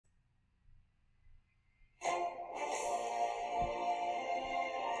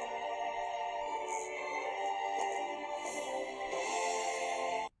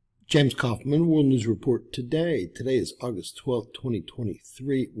James Kaufman, World News Report today. Today is August 12th,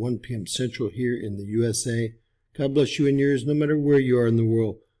 2023, 1 p.m. Central here in the USA. God bless you and yours, no matter where you are in the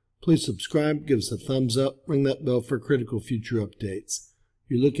world. Please subscribe, give us a thumbs up, ring that bell for critical future updates.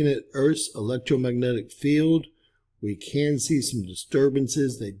 You're looking at Earth's electromagnetic field. We can see some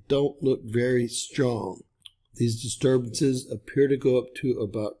disturbances. They don't look very strong. These disturbances appear to go up to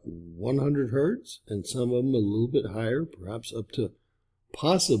about 100 hertz, and some of them a little bit higher, perhaps up to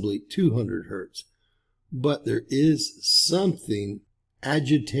possibly 200 hertz. But there is something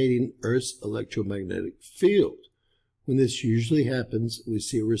agitating Earth's electromagnetic field. When this usually happens, we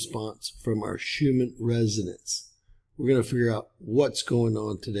see a response from our Schumann resonance. We're going to figure out what's going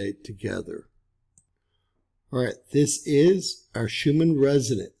on today together. All right, this is our Schumann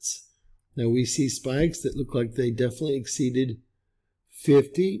resonance. Now we see spikes that look like they definitely exceeded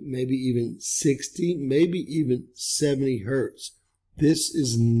 50, maybe even 60, maybe even 70 hertz. This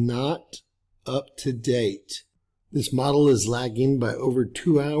is not up to date. This model is lagging by over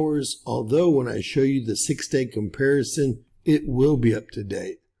 2 hours, although when I show you the 6-day comparison, it will be up to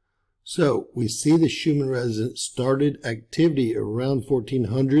date. So we see the Schumann resonance started activity around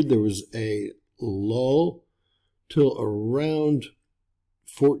 1400. There was a lull till around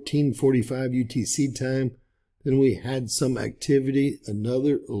 1445 UTC time. Then we had some activity,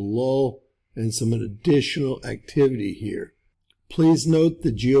 another lull, and some additional activity here. Please note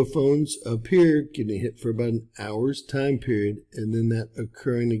the geophones up here getting hit for about an hour's time period, and then that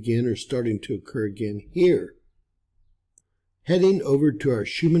occurring again or starting to occur again here. Heading over to our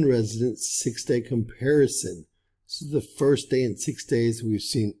Schumann resonance 6-day comparison. This is the first day in 6 days we've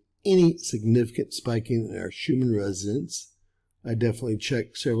seen any significant spiking in our Schumann resonance. I definitely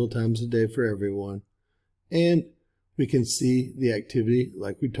check several times a day for everyone. And we can see the activity,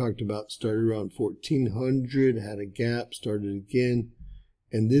 like we talked about, started around 1400, had a gap, started again.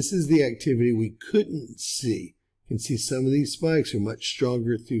 And this is the activity we couldn't see. You can see some of these spikes are much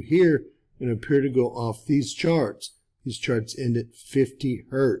stronger through here and appear to go off these charts. These charts end at 50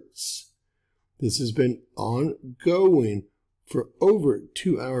 hertz. This has been ongoing for over a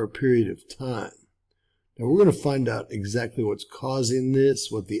 2-hour period of time. Now we're going to find out exactly what's causing this,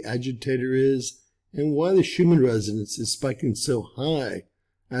 what the agitator is, and why the Schumann resonance is spiking so high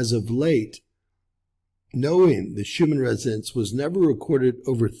as of late, knowing the Schumann resonance was never recorded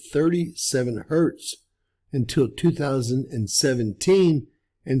over 37 hertz until 2017,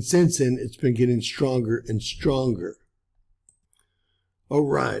 and since then it's been getting stronger and stronger. All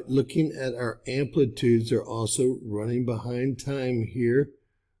right, looking at our amplitudes, they're also running behind time here.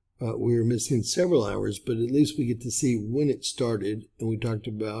 We're missing several hours, but at least we get to see when it started, and we talked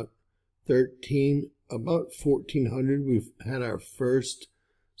about about 1400, we've had our first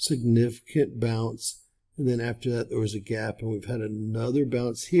significant bounce, and then after that there was a gap, and we've had another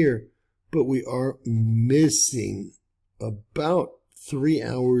bounce here, but we are missing about 3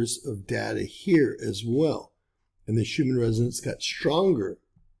 hours of data here as well, and the Schumann resonance got stronger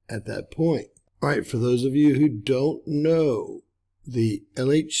at that point. All right, for those of you who don't know, the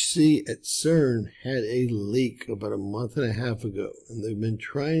LHC at CERN had a leak about a month and a half ago, and they've been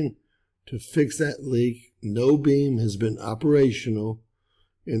trying to fix that leak. No beam has been operational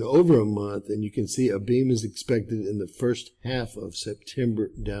in over a month, and you can see a beam is expected in the first half of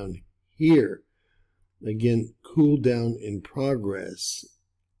September down here. Again, cool down in progress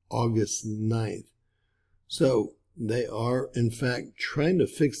August 9th. So they are in fact trying to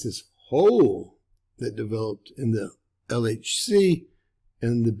fix this hole that developed in the LHC,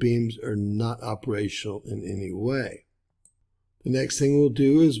 and the beams are not operational in any way. The next thing we'll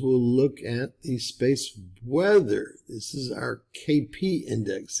do is we'll look at the space weather. This is our KP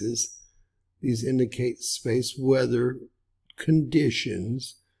indexes. These indicate space weather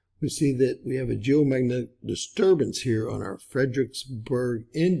conditions. We see that we have a geomagnetic disturbance here on our Fredericksburg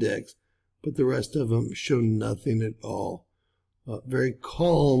index, but the rest of them show nothing at all. Very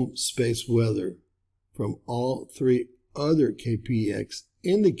calm space weather from all three other KPX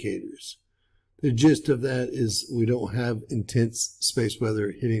indicators. The gist of that is we don't have intense space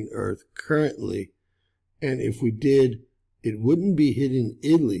weather hitting Earth currently, and if we did, it wouldn't be hitting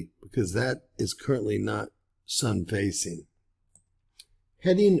Italy because that is currently not sun-facing.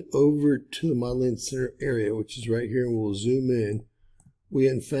 Heading over to the modeling center area, which is right here, and we'll zoom in, we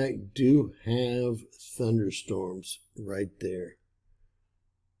in fact do have thunderstorms right there.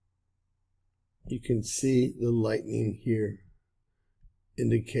 You can see the lightning here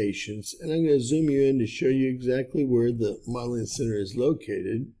indications, and I'm going to zoom you in to show you exactly where the modeling center is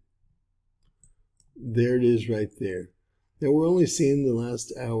located. There it is right there. Now we're only seeing the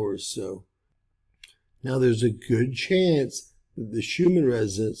last hour or so. Now there's a good chance that the Schumann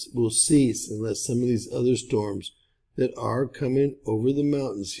resonance will cease unless some of these other storms that are coming over the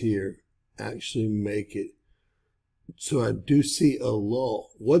mountains here actually make it. So I do see a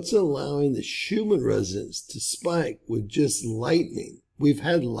lull. What's allowing the Schumann resonance to spike with just lightning? We've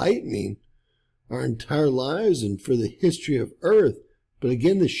had lightning our entire lives and for the history of Earth. But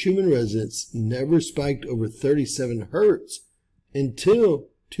again, the Schumann resonance never spiked over 37 hertz until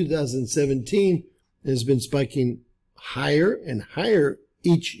 2017 and has been spiking higher and higher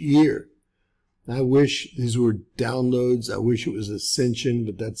each year. I wish these were downloads. I wish it was ascension,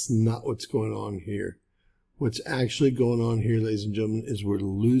 but that's not what's going on here. What's actually going on here, ladies and gentlemen, is we're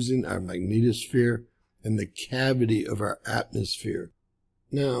losing our magnetosphere and the cavity of our atmosphere.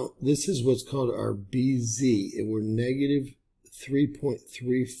 Now, this is what's called our BZ, and we're negative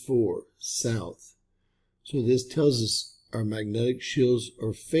 3.34 south. So this tells us our magnetic shields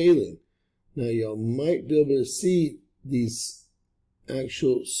are failing. Now, y'all might be able to see these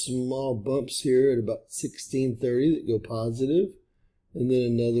actual small bumps here at about 1630 that go positive, and then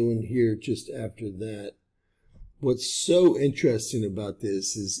another one here just after that. What's so interesting about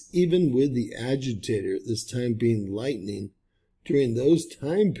this is even with the agitator, this time being lightning, during those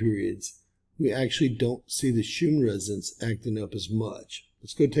time periods, we actually don't see the Schumann resonance acting up as much.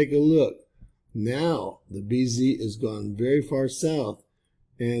 Let's go take a look. Now the BZ has gone very far south,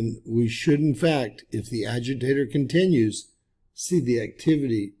 and we should, in fact, if the agitator continues, see the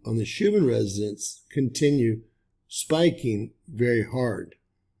activity on the Schumann resonance continue spiking very hard.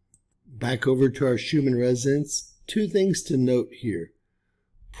 Back over to our Schumann resonance. Two things to note here.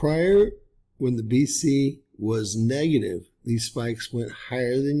 Prior, when the BC was negative, these spikes went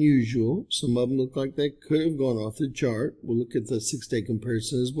higher than usual. Some of them look like they could have gone off the chart. We'll look at the 6-day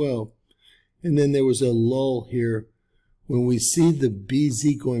comparison as well. And then there was a lull here when we see the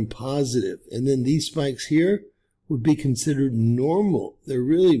BZ going positive. And then these spikes here would be considered normal. They're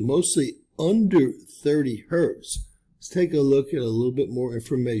really mostly under 30 hertz. Let's take a look at a little bit more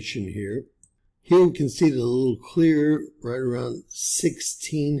information here. Here we can see it a little clearer, right around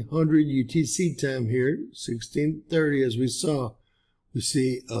 1600 UTC time here, 1630 as we saw. We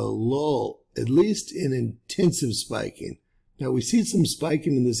see a lull, at least in intensive spiking. Now we see some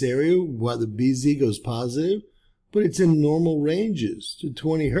spiking in this area while the BZ goes positive, but it's in normal ranges to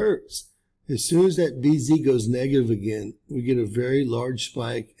 20 hertz. As soon as that BZ goes negative again, we get a very large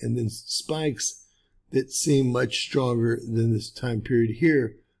spike and then spikes that seem much stronger than this time period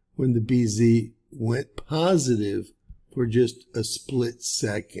here, when the BZ went positive for just a split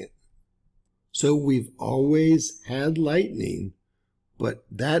second. So we've always had lightning, but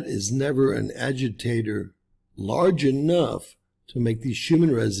that is never an agitator large enough to make these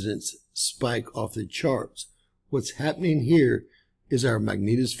Schumann resonance spike off the charts. What's happening here is our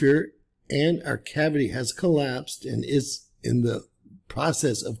magnetosphere and our cavity has collapsed and is in the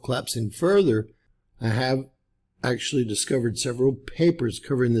process of collapsing further. I have actually discovered several papers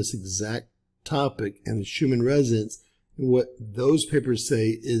covering this exact topic and the Schumann resonance. And what those papers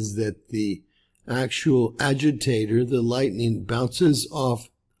say is that the actual agitator, the lightning, bounces off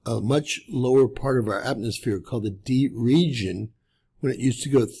a much lower part of our atmosphere called the D region, when it used to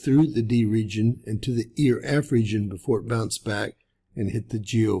go through the D region and to the E or F region before it bounced back and hit the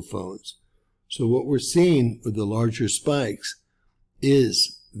geophones. So what we're seeing with the larger spikes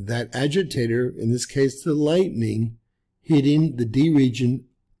is that agitator, in this case the lightning, hitting the D region,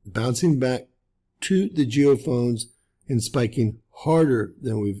 bouncing back to the geophones and spiking harder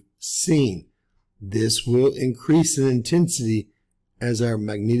than we've seen. This will increase in intensity as our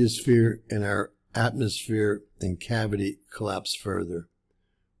magnetosphere and our atmosphere and cavity collapse further.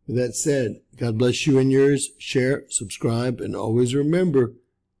 With that said, God bless you and yours. Share, subscribe, and always remember,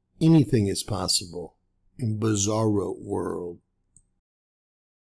 anything is possible in Bizarro World.